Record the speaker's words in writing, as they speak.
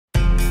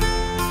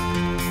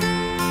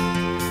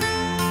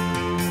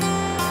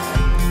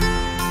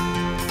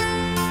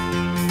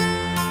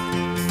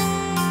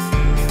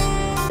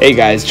Hey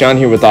guys, John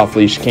here with Off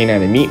Leash K9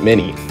 and meet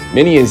Minnie.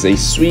 Minnie is a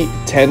sweet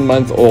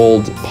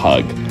 10-month-old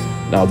pug.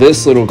 Now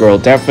this little girl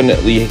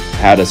definitely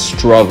had a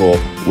struggle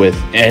with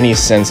any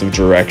sense of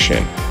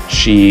direction.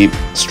 She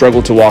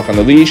struggled to walk on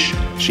the leash,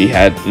 she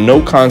had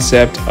no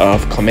concept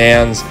of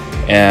commands,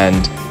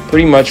 and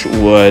pretty much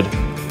would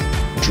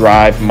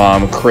drive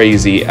mom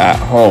crazy at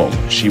home.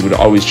 She would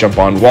always jump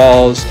on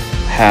walls,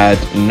 had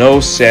no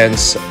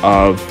sense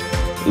of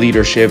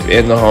leadership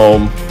in the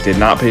home, did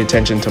not pay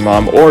attention to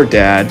mom or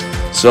dad.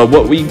 So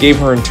what we gave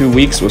her in 2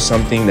 weeks was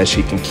something that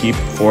she can keep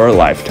for a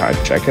lifetime.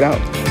 Check it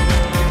out.